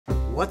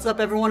What's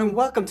up everyone and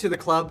welcome to the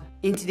club.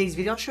 In today's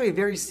video I'll show you a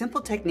very simple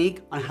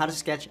technique on how to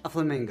sketch a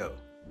flamingo.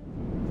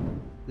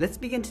 Let's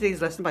begin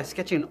today's lesson by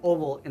sketching an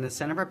oval in the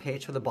center of our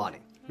page for the body.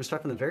 We'll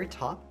start from the very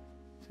top.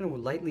 Just going to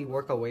lightly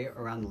work our way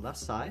around the left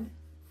side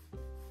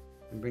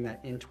and bring that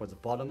in towards the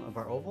bottom of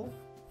our oval.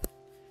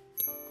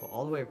 Go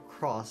all the way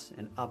across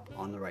and up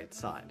on the right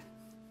side.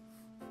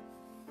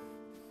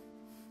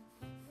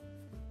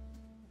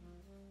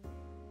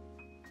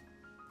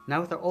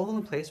 Now with our oval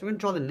in place, we're going to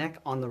draw the neck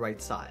on the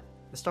right side.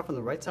 Let's start from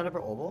the right side of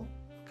our oval,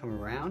 come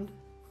around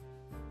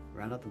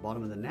out the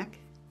bottom of the neck.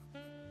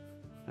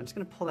 I'm just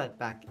going to pull that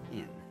back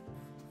in.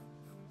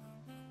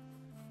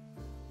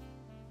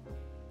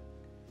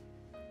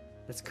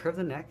 Let's curve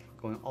the neck,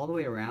 going all the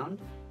way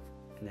around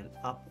and then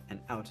up and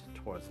out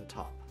towards the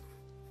top.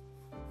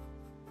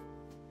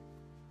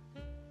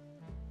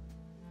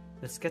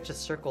 Let's sketch a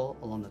circle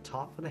along the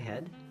top of the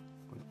head,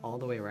 going all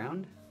the way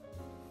around.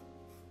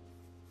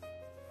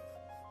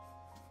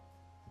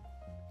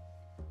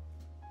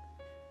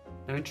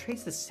 Now I'm going to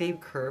trace the same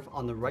curve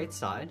on the right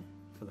side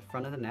for the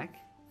front of the neck,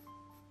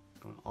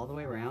 going all the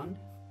way around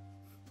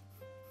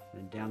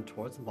and then down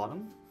towards the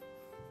bottom.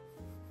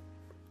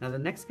 Now the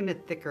neck's going to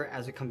get thicker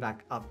as we come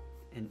back up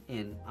and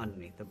in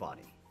underneath the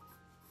body.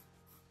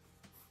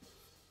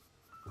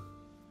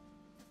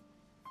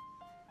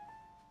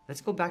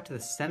 Let's go back to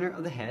the center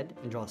of the head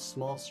and draw a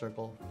small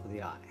circle for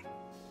the eye.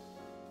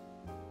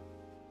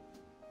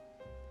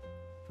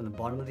 From the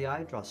bottom of the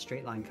eye, draw a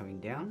straight line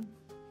coming down.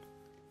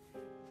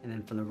 And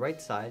then from the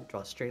right side,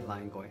 draw a straight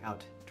line going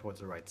out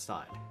towards the right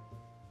side.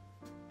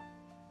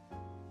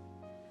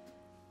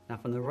 Now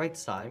from the right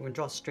side, we're going to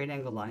draw a straight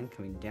angle line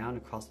coming down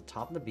across the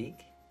top of the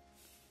beak.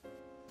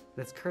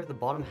 Let's curve the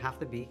bottom half of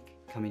the beak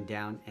coming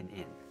down and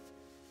in.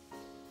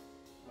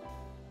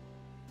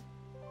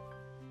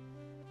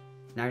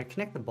 Now to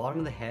connect the bottom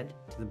of the head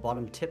to the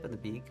bottom tip of the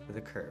beak with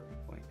a curve,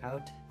 going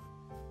out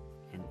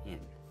and in.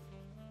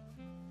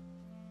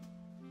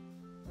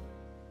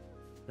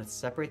 Let's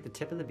separate the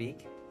tip of the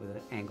beak with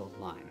an angled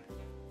line.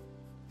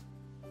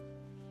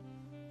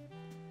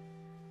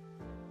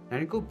 Now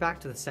to go back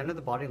to the center of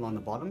the body along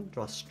the bottom,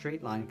 draw a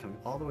straight line coming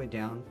all the way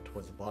down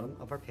towards the bottom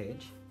of our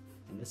page.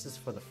 And this is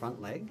for the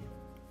front leg.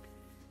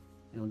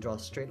 And we'll draw a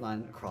straight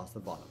line across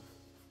the bottom.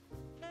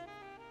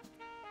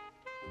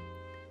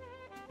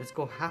 Let's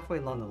go halfway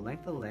along the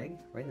length of the leg,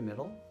 right in the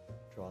middle,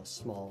 draw a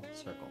small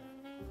circle.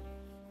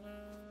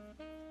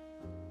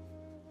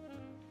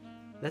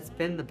 Let's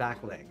bend the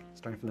back leg,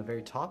 starting from the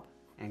very top,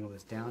 angle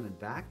this down and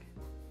back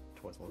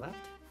towards the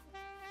left.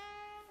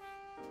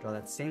 Draw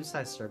that same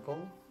size circle,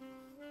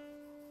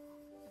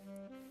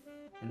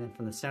 and then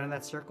from the center of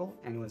that circle,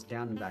 angle this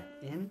down and back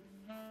in,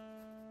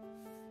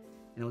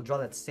 and we'll draw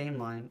that same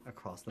line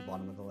across the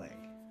bottom of the leg.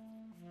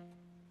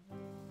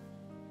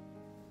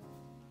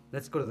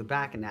 Let's go to the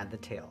back and add the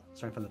tail.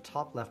 Starting from the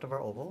top left of our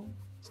oval,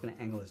 just going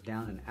to angle this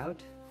down and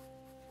out,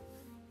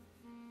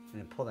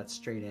 and then pull that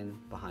straight in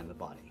behind the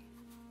body.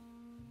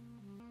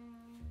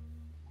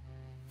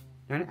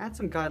 Now I'm going to add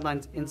some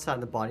guidelines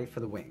inside the body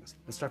for the wings.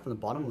 Let's start from the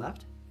bottom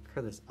left,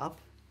 curve this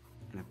up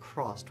and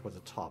across towards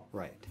the top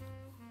right.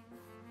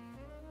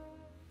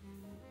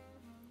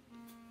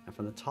 And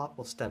from the top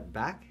we'll step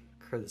back,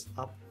 curve this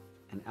up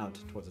and out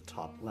towards the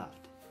top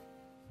left.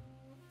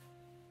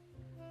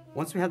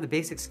 Once we have the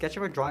basic sketch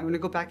of our drawing, we're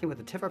going to go back in with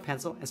the tip of our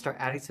pencil and start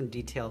adding some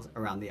details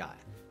around the eye.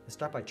 Let's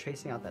start by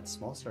tracing out that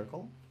small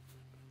circle.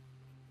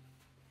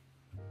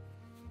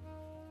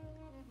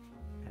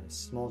 Add a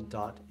small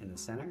dot in the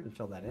center and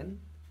fill that in.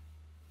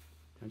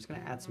 I'm just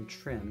going to add some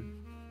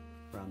trim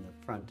around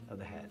the front of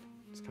the head,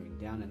 just coming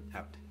down and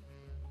out.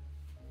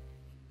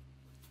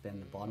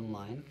 Bend the bottom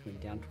line coming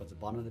down towards the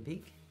bottom of the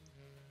beak.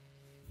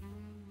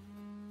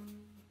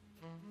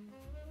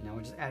 Now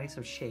we're just adding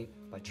some shape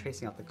by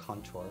tracing out the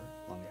contour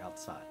along the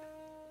outside.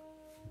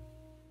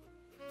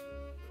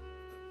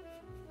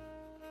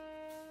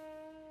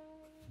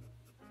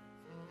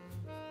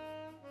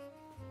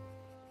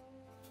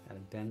 Add a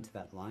bend to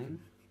that line.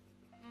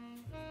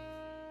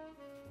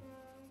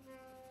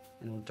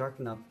 And we'll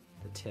darken up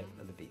the tip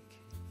of the beak.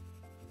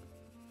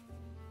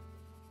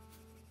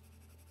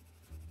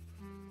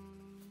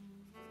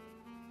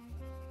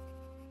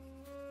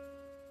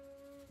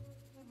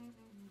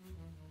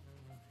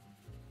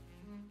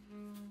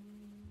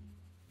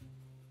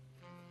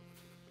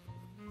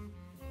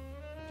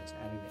 Just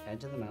adding the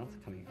edge of the mouth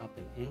coming up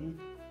and in.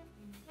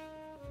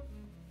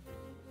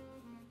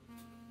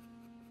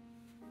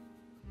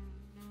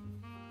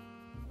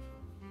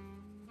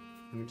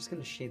 And we're just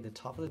going to shade the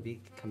top of the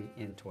beak coming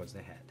in towards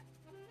the head.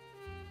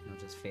 And we'll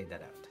just fade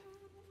that out.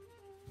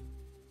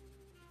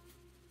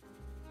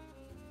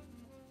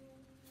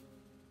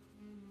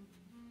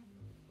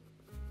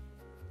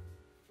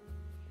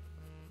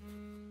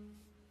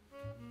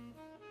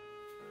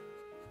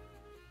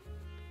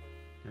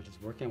 Now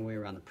just working our way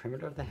around the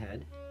perimeter of the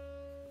head,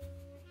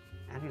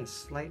 adding a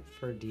slight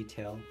fur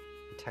detail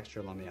and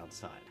texture along the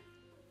outside.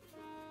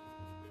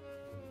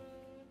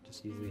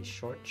 Just using these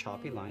short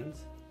choppy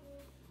lines.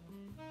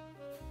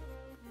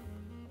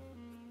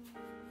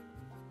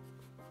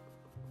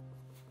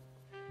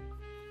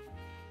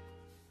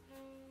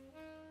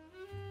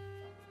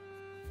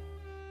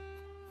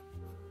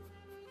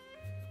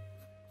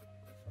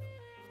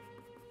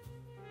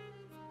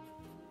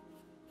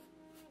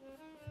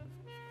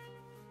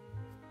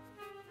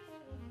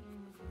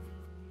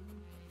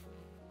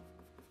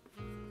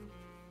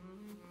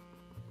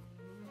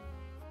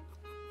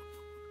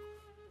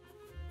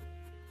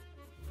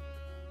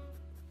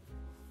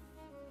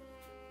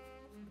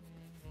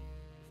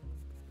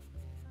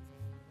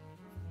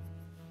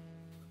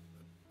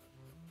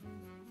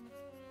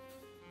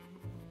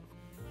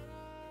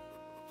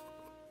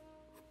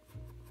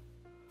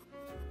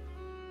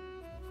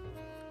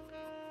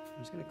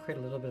 just going to create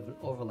a little bit of an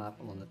overlap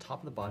along the top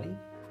of the body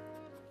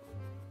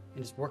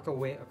and just work our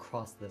way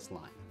across this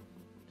line,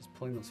 just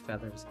pulling those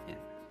feathers in.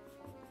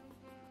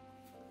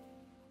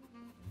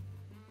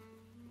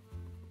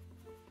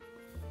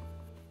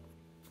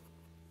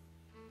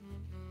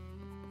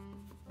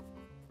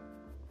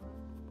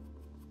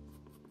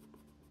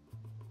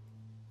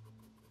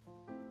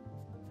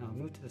 Now I'll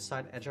move to the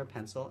side edge of our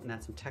pencil and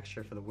add some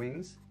texture for the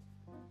wings.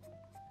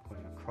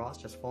 Going across,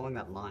 just following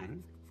that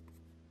line,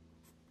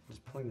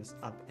 just pulling this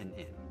up and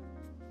in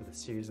with a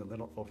series of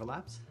little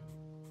overlaps.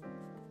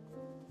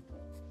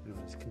 And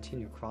we'll just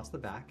continue across the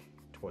back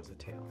towards the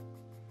tail.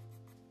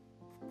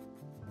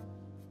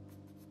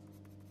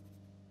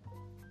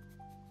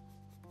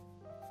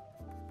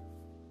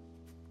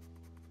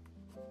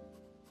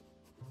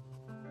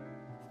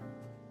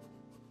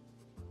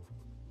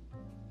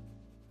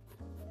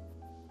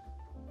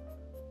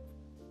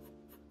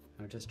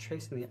 Now just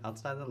tracing the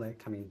outside of the leg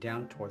coming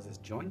down towards this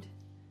joint.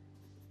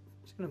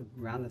 Just going to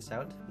round this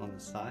out along the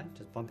side,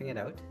 just bumping it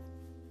out,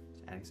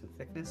 just adding some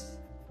thickness,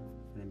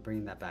 and then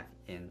bringing that back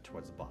in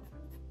towards the bottom.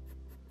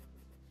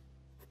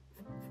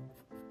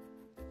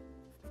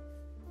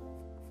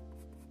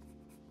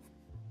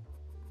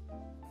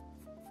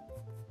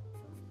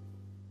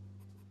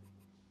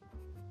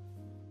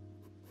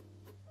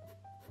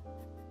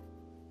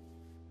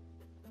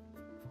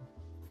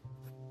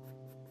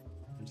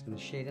 I'm just going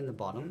to shade in the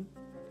bottom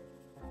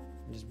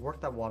and just work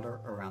that water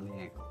around the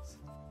ankles.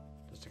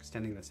 Just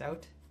extending this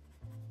out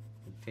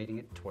and fading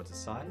it towards the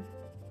side.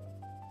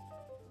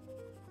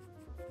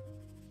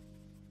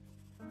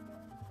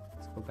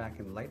 Let's go back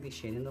and lightly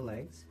shade in the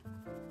legs.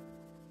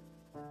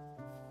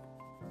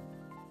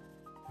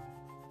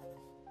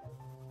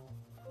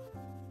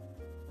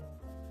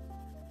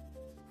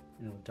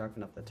 And we'll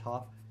darken up the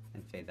top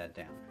and fade that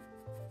down.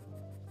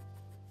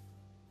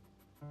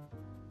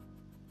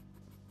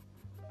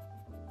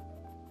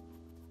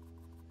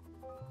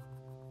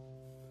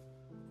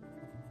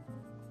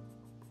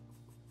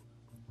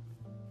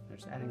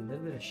 Just adding a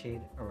little bit of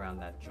shade around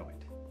that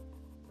joint.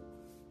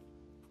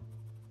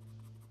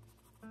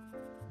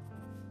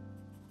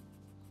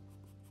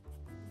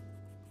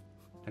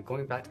 Now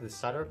going back to the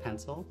side of our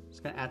pencil,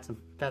 just going to add some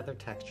feather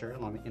texture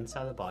along the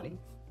inside of the body.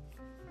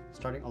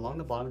 Starting along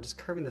the bottom, just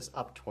curving this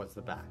up towards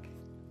the back.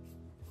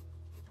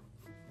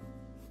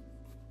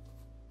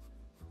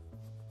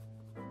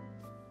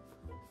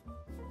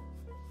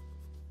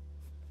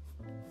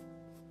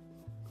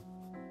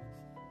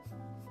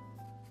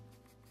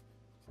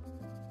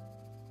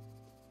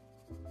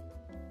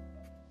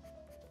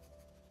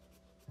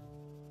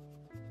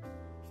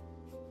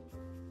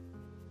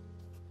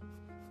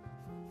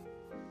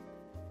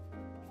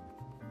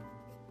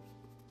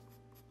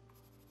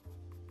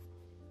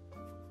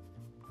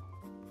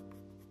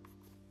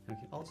 We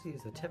can also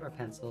use the tip of our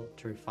pencil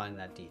to refine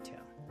that detail.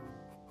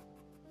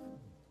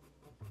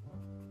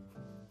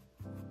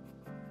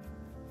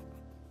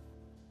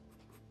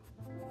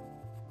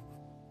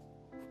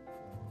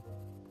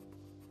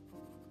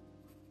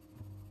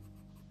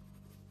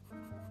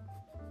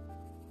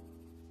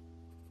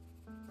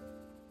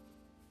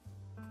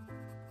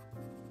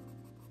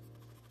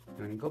 I'm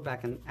going to go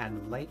back and add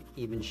light,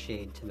 even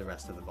shade to the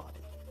rest of the body.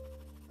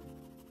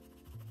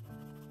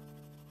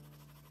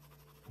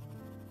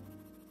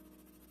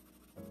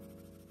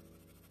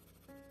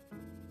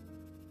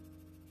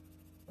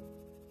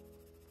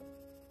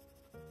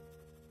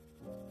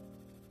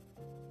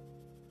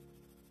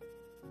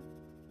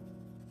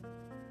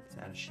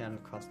 Add a shadow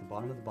across the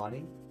bottom of the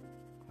body,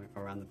 going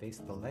around the base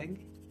of the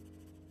leg,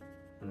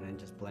 and then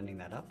just blending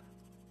that up.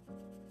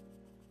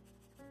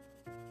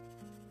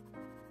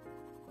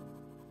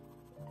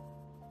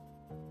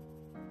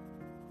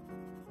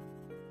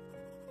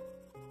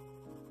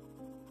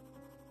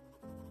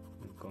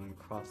 And going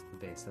across the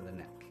base of the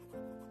neck.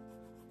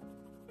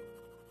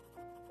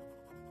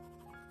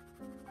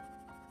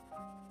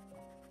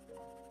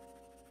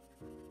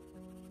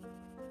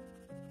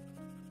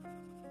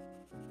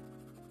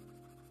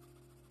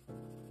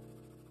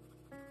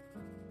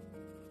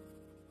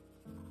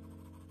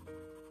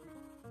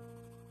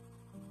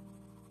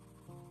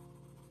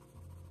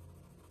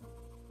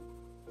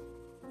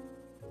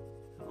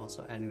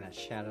 Also adding that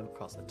shadow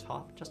across the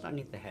top, just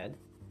underneath the head.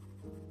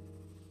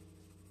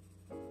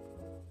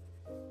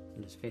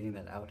 And just fading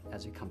that out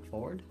as we come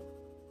forward.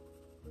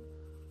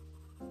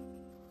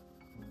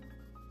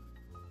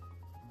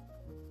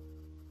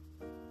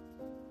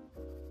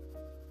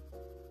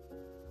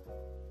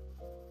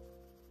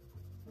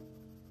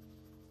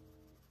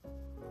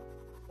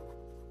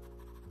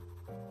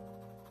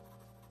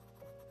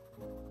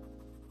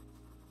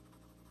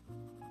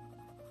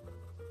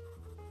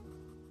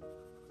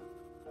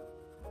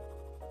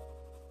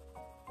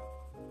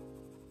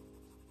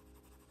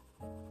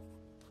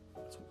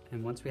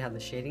 And once we have the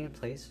shading in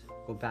place,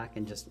 go back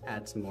and just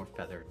add some more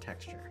feather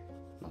texture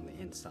on the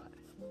inside.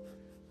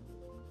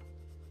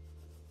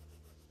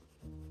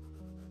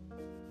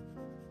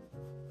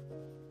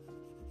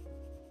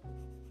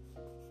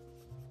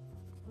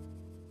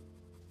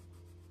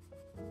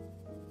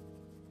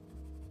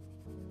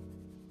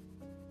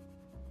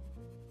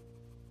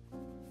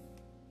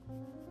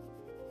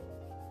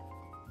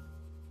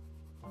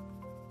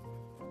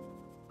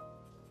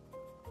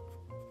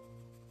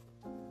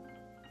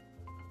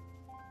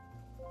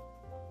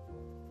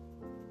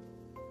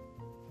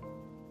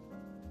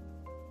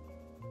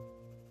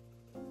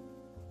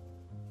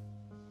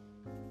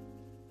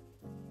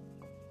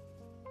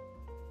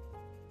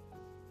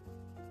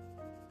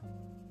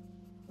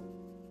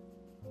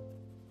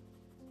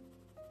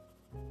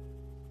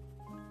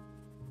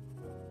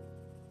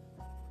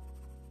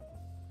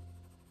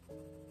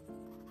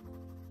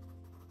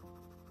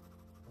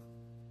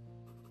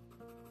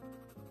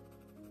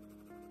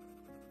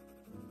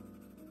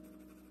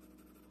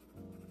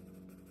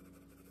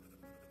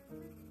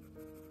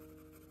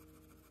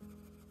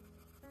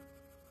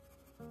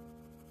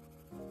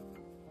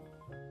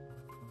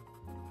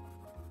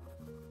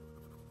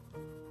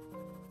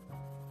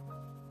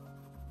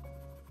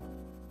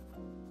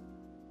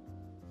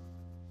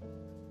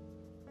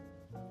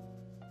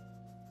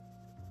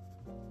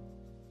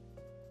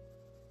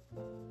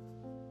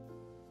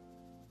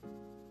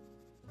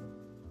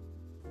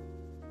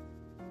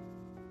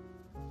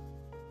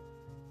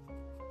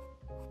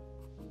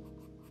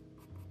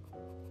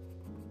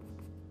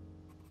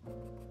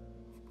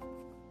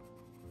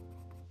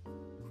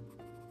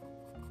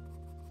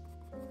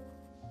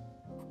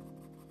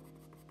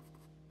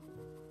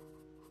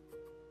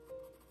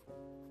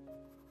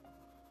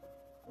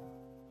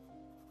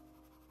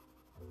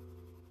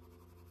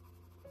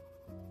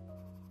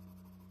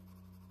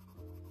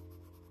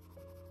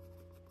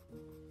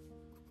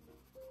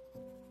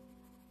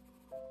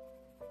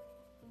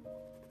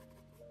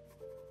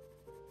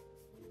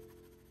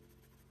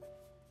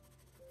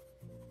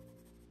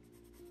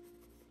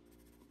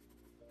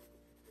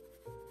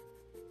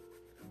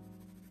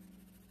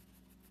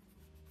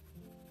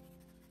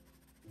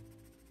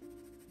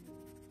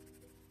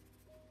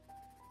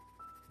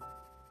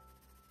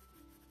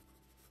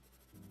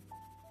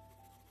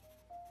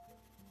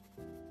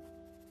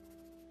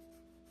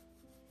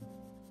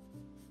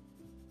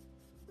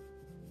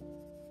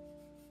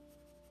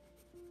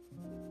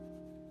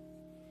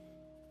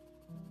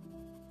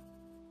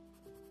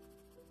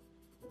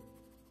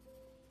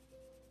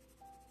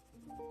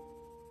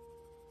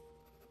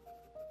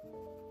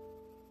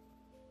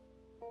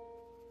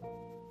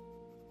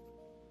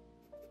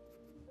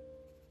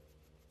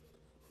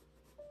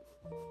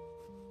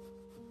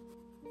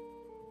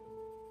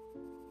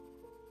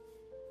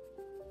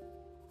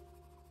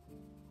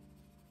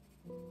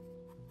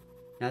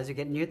 Now as we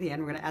get near the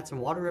end, we're going to add some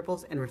water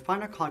ripples and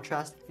refine our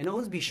contrast, and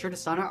always be sure to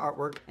sign our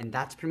artwork. And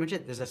that's pretty much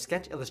it. There's a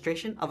sketch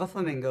illustration of a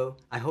flamingo.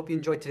 I hope you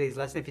enjoyed today's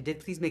lesson. If you did,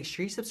 please make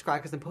sure you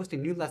subscribe because I'm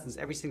posting new lessons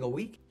every single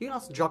week. You can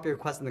also drop your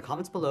requests in the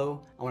comments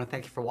below. I want to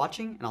thank you for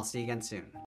watching, and I'll see you again soon.